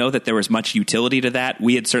really know that there was much utility to that.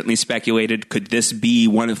 We had certainly speculated, could this be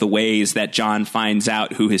one of the ways that Jon finds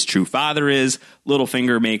out who his true father is?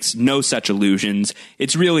 Littlefinger makes no such allusions.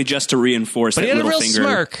 It's really just to reinforce but that he had Littlefinger. A real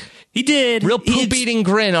smirk. He did. Real poop-eating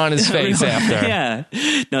grin on his face after. Yeah.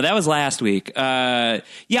 No, that was last week. I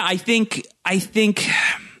think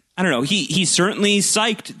I don't know. He's certainly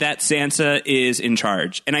psyched that Sansa is in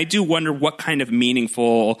charge. And I do wonder what kind of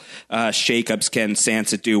meaningful shakeups can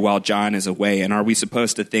Sansa do while Jon is away. And are we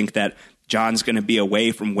supposed to think that Jon's going to be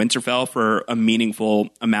away from Winterfell for a meaningful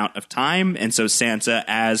amount of time? And so Sansa,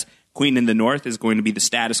 as Queen in the North, is going to be the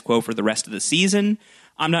status quo for the rest of the season.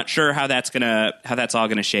 I'm not sure how that's all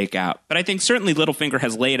gonna shake out. But I think certainly Littlefinger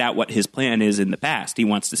has laid out what his plan is in the past. He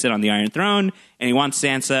wants to sit on the Iron Throne, and he wants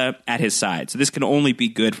Sansa at his side. So this can only be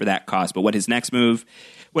good for that cause. But what his next move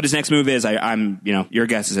is, your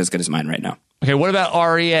guess is as good as mine right now. Okay, what about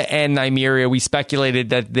Arya and Nymeria? We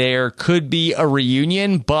speculated that there could be a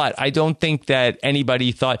reunion, but I don't think that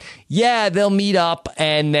anybody thought, yeah, they'll meet up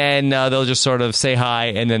and then they'll just sort of say hi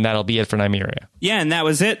and then that'll be it for Nymeria. Yeah, and that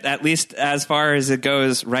was it, at least as far as it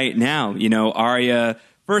goes right now. Arya,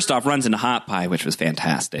 first off, runs into Hot Pie, which was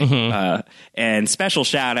fantastic. Mm-hmm. And special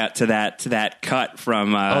shout out to that cut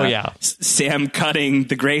from Sam cutting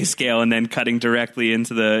the grayscale and then cutting directly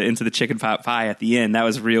into the chicken pot pie at the end. That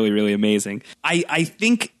was really, really amazing. I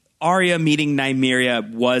think Arya meeting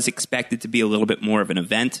Nymeria was expected to be a little bit more of an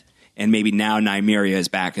event. And maybe now Nymeria is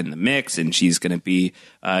back in the mix, and she's going to be,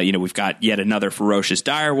 we've got yet another ferocious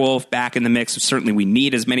direwolf back in the mix. Certainly, we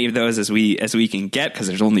need as many of those as we can get, because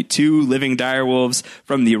there's only 2 living direwolves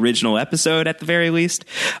from the original episode, at the very least.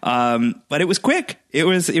 But it was quick. It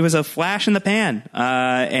was a flash in the pan,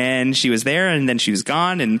 and she was there, and then she was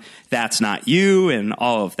gone, and that's not you, and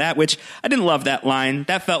all of that. Which I didn't love that line.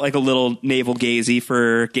 That felt like a little navel-gazy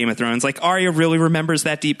for Game of Thrones. Like Arya really remembers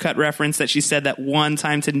that deep cut reference that she said that one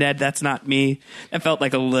time to Ned. That's not me. That felt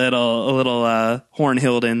like a little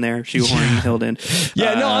Hornhild in there. Hornhild in.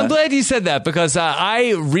 Yeah, no, I'm glad you said that, because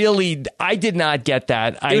I did not get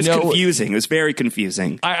that. It was confusing. It was very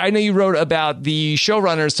confusing. I know you wrote about the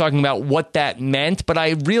showrunners talking about what that meant, but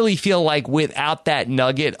I really feel like without that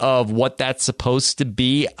nugget of what that's supposed to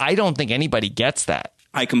be, I don't think anybody gets that.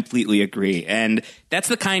 I completely agree. And that's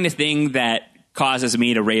the kind of thing that causes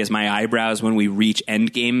me to raise my eyebrows when we reach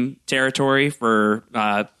endgame territory for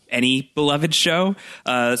any beloved show.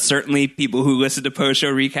 Certainly people who listen to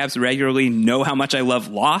post-show recaps regularly know how much I love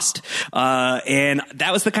Lost. And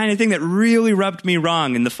that was the kind of thing that really rubbed me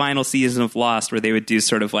wrong in the final season of Lost, where they would do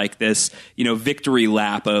sort of like this, victory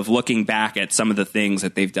lap of looking back at some of the things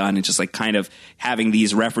that they've done and just like kind of having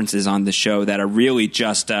these references on the show that are really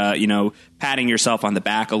just, patting yourself on the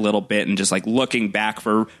back a little bit and just like looking back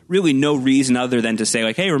for really no reason other than to say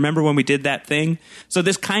like, hey, remember when we did that thing? So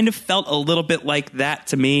this kind of felt a little bit like that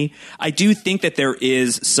to me. I do think that there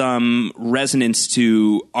is some resonance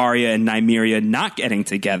to Arya and Nymeria not getting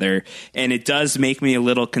together, and it does make me a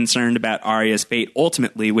little concerned about Arya's fate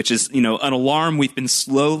ultimately, which is, an alarm we've been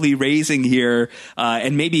slowly raising here,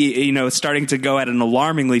 and maybe, starting to go at an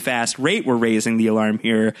alarmingly fast rate. We're raising the alarm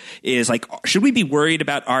here is like, should we be worried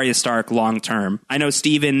about Arya Stark long term? I know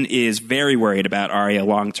Steven is very worried about Arya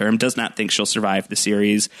long term, does not think she'll survive the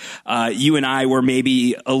series. You and I were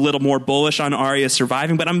maybe a little more bullish on Arya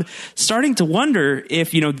surviving, but I'm starting to wonder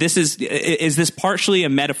if, this is this partially a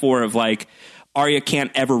metaphor of like, Arya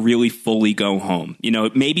can't ever really fully go home.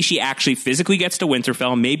 Maybe she actually physically gets to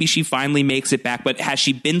Winterfell. Maybe she finally makes it back. But has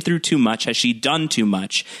she been through too much? Has she done too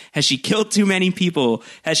much? Has she killed too many people?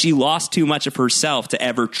 Has she lost too much of herself to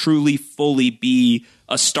ever truly, fully be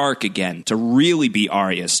a Stark again, to really be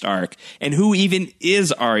Arya Stark? And who even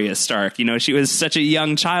is Arya Stark? She was such a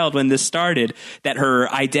young child when this started that her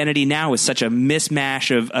identity now is such a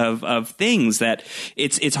mismatch of things that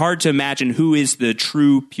it's hard to imagine who is the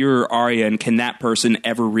true, pure Arya, and can that person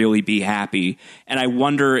ever really be happy? And I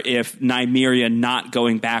wonder if Nymeria not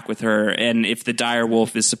going back with her, and if the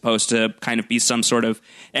direwolf is supposed to kind of be some sort of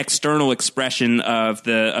external expression of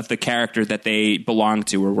the character that they belong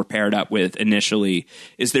to or were paired up with initially.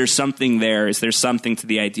 Is there something there? Is there something to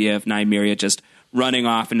the idea of Nymeria just running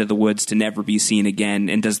off into the woods to never be seen again?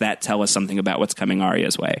 And does that tell us something about what's coming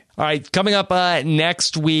Arya's way? All right, coming up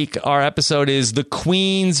next week, our episode is The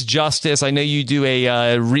Queen's Justice. I know you do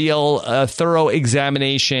a real thorough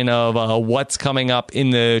examination of what's coming up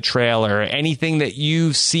in the trailer. Anything that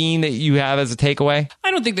you've seen that you have as a takeaway?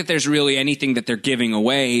 I don't think that there's really anything that they're giving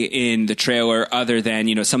away in the trailer other than,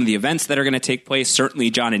 some of the events that are going to take place. Certainly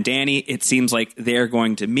Jon and Dany, it seems like they're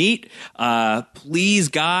going to meet. Please,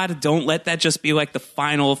 God, don't let that just be like the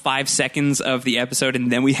final 5 seconds of the episode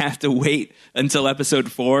and then we have to wait until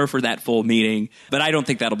episode 4 for that full meeting. But I don't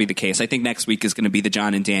think that'll be the case. I think next week is going to be the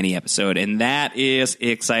Jon and Dany episode, and that is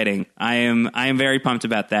exciting. I am very pumped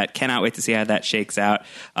about that. Cannot wait to see how that shakes out.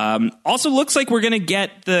 Also looks like we're going to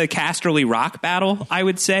get the Casterly Rock battle, I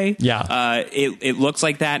would say. Yeah. It looks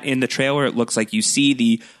like that in the trailer. It looks like you see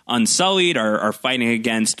the Unsullied are fighting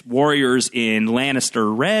against warriors in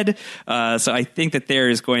Lannister Red. So I think that there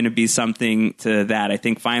is going to be something to that. I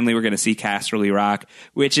think finally we're going to see Casterly Rock,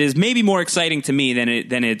 which is maybe more exciting to me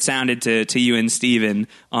than it sounded to you and Steven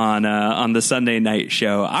on the Sunday night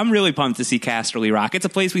show. I'm really pumped to see Casterly Rock. It's a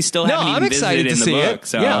place we still haven't even visited in the book.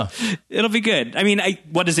 So yeah. It'll be good. I mean,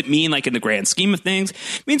 what does it mean, like in the grand scheme of things?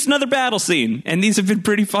 It means another battle scene, and these have been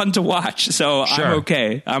pretty fun to watch. So sure. I'm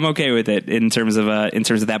okay. I'm okay with it in terms of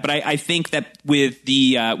that. But I think that with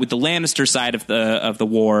the Lannister side of the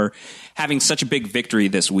war having such a big victory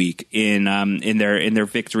this week in their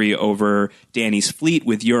victory over Dany's fleet,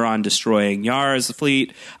 with Euron destroying Yara's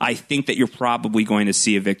fleet, I think that you're probably going to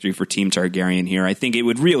see a victory for Team Targaryen here. I think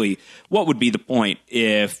what would be the point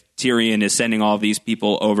if Tyrion is sending all these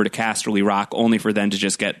people over to Casterly Rock only for them to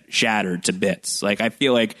just get shattered to bits? Like, I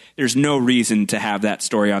feel like there's no reason to have that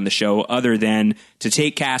story on the show other than to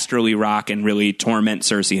take Casterly Rock and really torment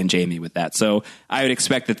Cersei and Jaime with that. So I would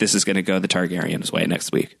expect that this is going to go the Targaryens' way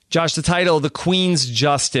next week. Josh, the title, The Queen's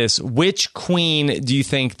Justice. Which queen do you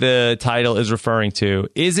think the title is referring to?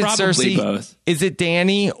 Is it Probably Cersei? Both. Is it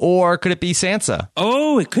Dany? Or could it be Sansa?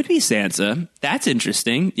 Oh, it could be Sansa. That's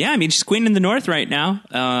interesting. Yeah, I mean, she's queen in the north right now.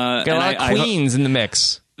 Got a lot of queens in the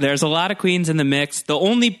mix. There's a lot of queens in the mix. The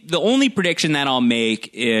only prediction that I'll make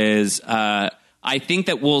is I think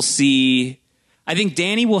that we'll see... I think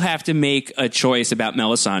Dany will have to make a choice about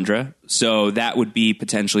Melisandre, so that would be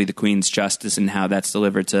potentially the Queen's Justice and how that's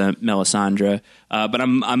delivered to Melisandre. But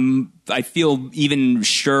I feel even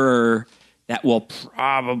sure that we'll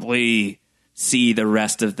probably see the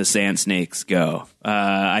rest of the Sand Snakes go.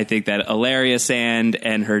 I think that Alleria Sand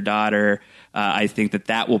and her daughter, I think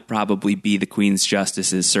that will probably be the Queen's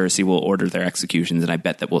Justices. Cersei will order their executions, and I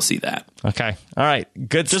bet that we'll see that. Okay. All right.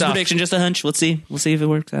 Good stuff. Just a prediction, just a hunch. Let's see. We'll see if it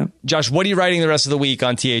works out. Josh, what are you writing the rest of the week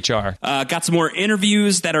on THR? Got some more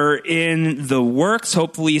interviews that are in the works,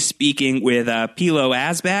 hopefully speaking with Pilo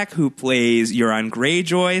Asbak, who plays Euron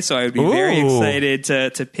Greyjoy. So I would be very excited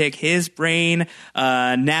to pick his brain.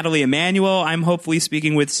 Natalie Emanuel, I'm hopefully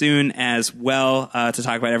speaking with soon as well to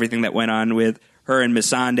talk about everything that went on with her and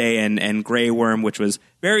Missandei and Grey Worm, which was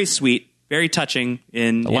very sweet, very touching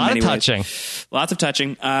in many ways. Lots of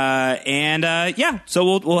touching. So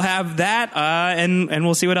we'll have that and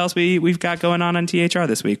we'll see what else we've got going on THR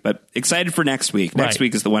this week. But excited for next week. Next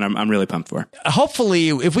week is the one I'm really pumped for. Hopefully,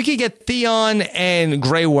 if we could get Theon and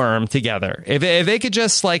Grey Worm together, if they could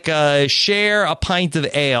just share a pint of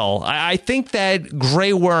ale, I think that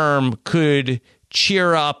Grey Worm could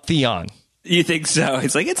cheer up Theon. You think so?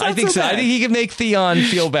 It's like, I think so. I think he can make Theon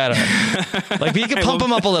feel better. He can pump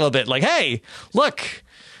him up a little bit. Like, hey, look,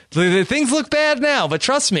 things look bad now, but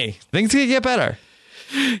trust me, things can get better.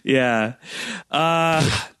 Yeah. Don't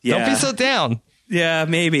be so down. Yeah,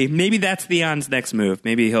 maybe that's Theon's next move.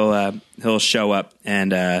 Maybe he'll show up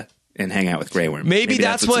and hang out with Grey Worm. Maybe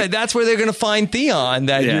that's where they're going to find Theon.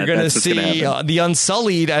 That you're going to see the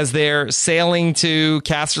Unsullied as they're sailing to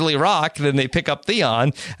Casterly Rock. Then they pick up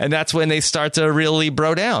Theon, and that's when they start to really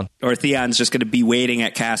bro down. Or Theon's just going to be waiting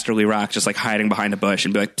at Casterly Rock, just hiding behind a bush,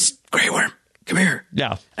 and be like, "Psst, Grey Worm, come here."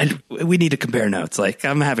 Yeah, and we need to compare notes.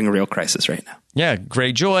 I'm having a real crisis right now. Yeah,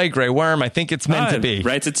 Greyjoy, Grey Worm. I think it's meant to be.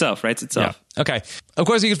 Writes itself. Yeah. Okay. Of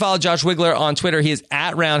course, you can follow Josh Wigler on Twitter. He is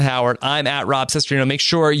at Round Howard. I'm at Rob Sestrino. Make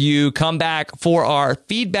sure you come back for our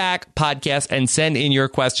feedback podcast and send in your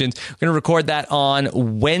questions. We're going to record that on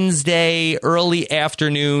Wednesday, early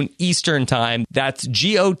afternoon Eastern time. That's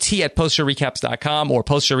GOT@postshowrecaps.com or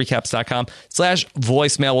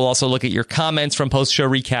postshowrecaps.com/voicemail. We'll also look at your comments from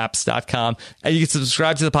postshowrecaps.com. And you can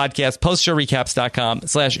subscribe to the podcast,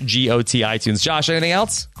 postshowrecaps.com/GOT iTunes. Josh, anything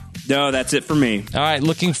else? No, that's it for me. All right.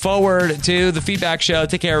 Looking forward to the feedback show.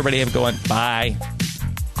 Take care, everybody. Have a good one. Bye.